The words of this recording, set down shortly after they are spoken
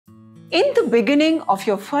In the beginning of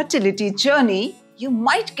your fertility journey, you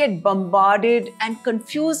might get bombarded and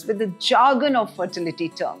confused with the jargon of fertility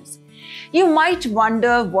terms. You might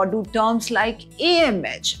wonder, what do terms like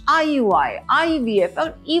AMH, IUI, IVF,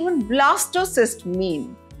 or even blastocyst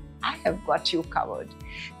mean? I have got you covered.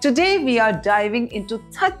 Today we are diving into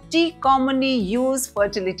 30 commonly used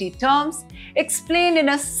fertility terms explained in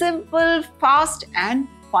a simple, fast and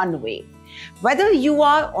fun way. Whether you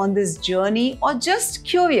are on this journey or just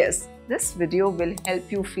curious, this video will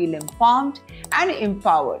help you feel informed and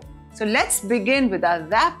empowered. So let's begin with our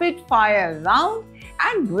rapid fire round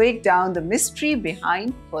and break down the mystery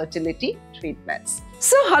behind fertility treatments.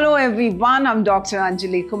 So hello everyone, I'm Dr.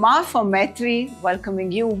 Anjali Kumar from Maitri,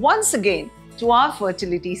 welcoming you once again to our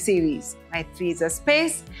fertility series. Maitri is a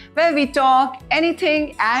space where we talk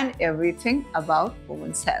anything and everything about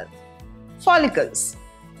women's health. Follicles,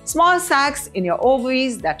 small sacs in your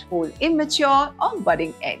ovaries that hold immature or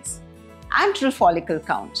budding eggs. Antral follicle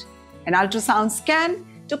count, an ultrasound scan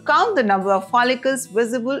to count the number of follicles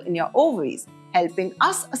visible in your ovaries, helping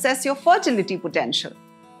us assess your fertility potential.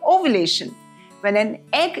 Ovulation, when an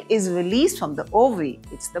egg is released from the ovary,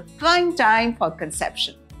 it's the prime time for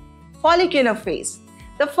conception. Follicular phase,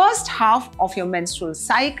 the first half of your menstrual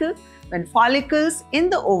cycle when follicles in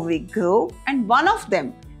the ovary grow and one of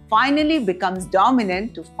them finally becomes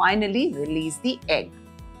dominant to finally release the egg.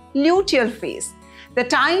 Luteal phase, the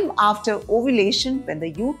time after ovulation when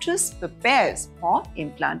the uterus prepares for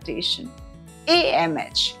implantation.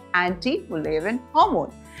 AMH, anti-ovarian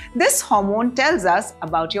hormone. This hormone tells us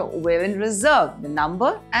about your ovarian reserve, the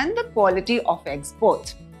number and the quality of eggs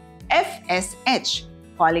both. FSH,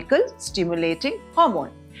 follicle stimulating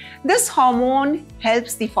hormone. This hormone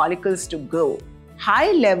helps the follicles to grow.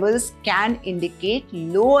 High levels can indicate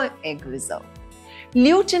lower egg reserve.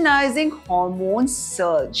 Luteinizing hormone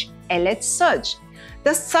surge, LH surge.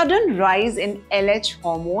 The sudden rise in LH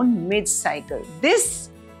hormone mid-cycle. This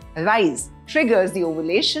rise triggers the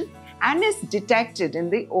ovulation and is detected in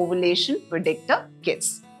the ovulation predictor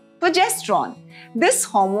kits. Progesterone. This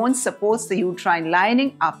hormone supports the uterine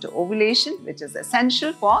lining after ovulation, which is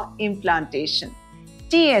essential for implantation.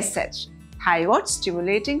 TSH, thyroid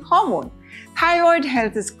stimulating hormone. Thyroid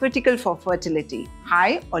health is critical for fertility.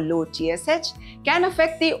 High or low TSH can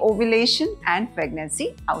affect the ovulation and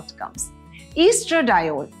pregnancy outcomes.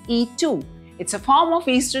 Estradiol, E2. It's a form of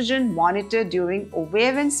estrogen monitored during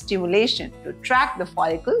ovarian stimulation to track the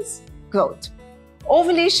follicle's growth.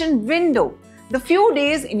 Ovulation window, the few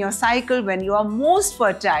days in your cycle when you are most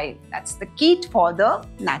fertile. That's the key for the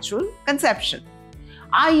natural conception.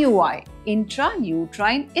 IUI,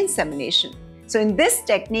 intrauterine insemination. So in this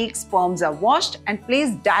technique, sperms are washed and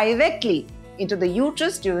placed directly into the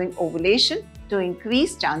uterus during ovulation to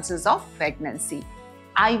increase chances of pregnancy.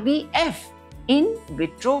 IVF, in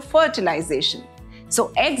vitro fertilization.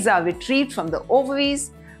 So eggs are retrieved from the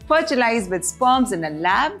ovaries, fertilized with sperms in a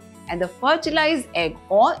lab, and the fertilized egg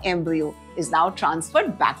or embryo is now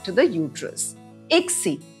transferred back to the uterus.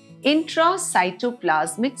 ICSI,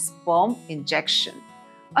 intracytoplasmic sperm injection.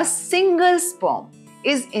 A single sperm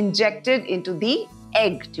is injected into the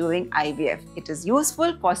egg during IVF. It is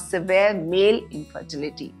useful for severe male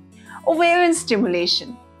infertility. Ovarian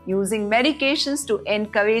stimulation, using medications to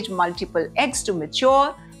encourage multiple eggs to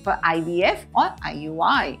mature for IVF or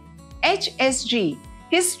IUI. HSG,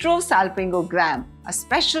 hysterosalpingogram, a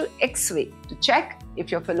special X-ray to check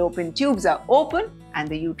if your fallopian tubes are open and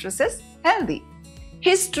the uterus is healthy.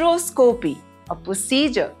 Hysteroscopy, a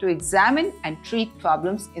procedure to examine and treat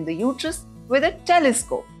problems in the uterus with a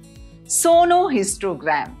telescope.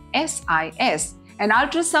 Sonohysterogram, SIS, an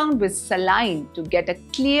ultrasound with saline to get a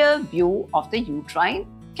clear view of the uterine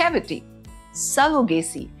cavity.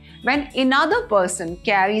 Surrogacy, when another person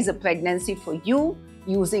carries a pregnancy for you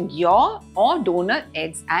using your or donor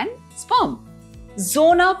eggs and sperm.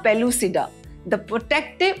 Zona pellucida, the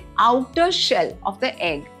protective outer shell of the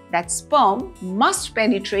egg that sperm must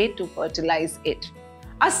penetrate to fertilize it.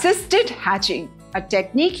 Assisted hatching, a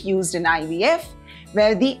technique used in IVF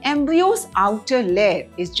where the embryo's outer layer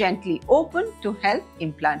is gently opened to help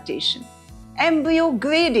implantation. Embryo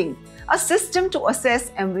grading, a system to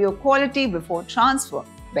assess embryo quality before transfer.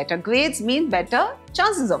 Better grades mean better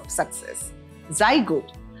chances of success.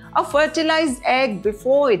 Zygote, a fertilized egg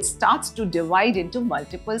before it starts to divide into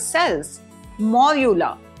multiple cells.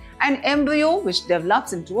 Morula, an embryo which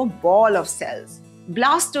develops into a ball of cells.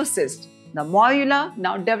 Blastocyst, the morula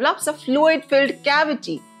now develops a fluid-filled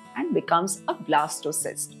cavity and becomes a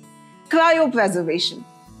blastocyst. Cryopreservation,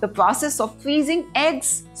 the process of freezing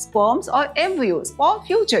eggs, sperms or embryos for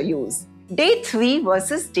future use. Day 3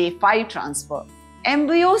 versus Day 5 transfer.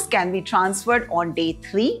 Embryos can be transferred on day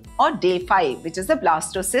 3 or day 5, which is the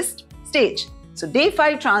blastocyst stage. So day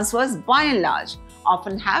 5 transfers by and large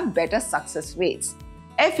often have better success rates.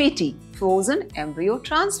 FET, frozen embryo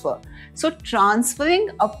transfer. So transferring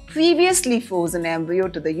a previously frozen embryo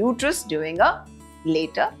to the uterus during a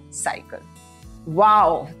later cycle.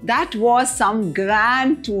 Wow, that was some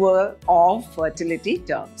grand tour of fertility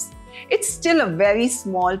terms. It's still a very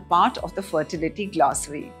small part of the fertility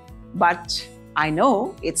glossary, but I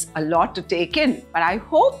know it's a lot to take in, but I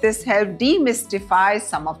hope this helped demystify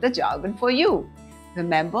some of the jargon for you.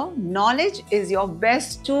 Remember, knowledge is your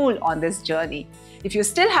best tool on this journey. If you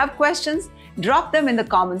still have questions, drop them in the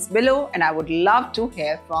comments below and I would love to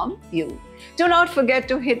hear from you. Do not forget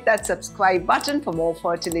to hit that subscribe button for more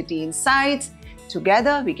fertility insights.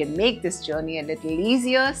 Together, we can make this journey a little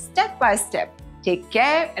easier step by step. Take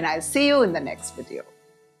care and I'll see you in the next video.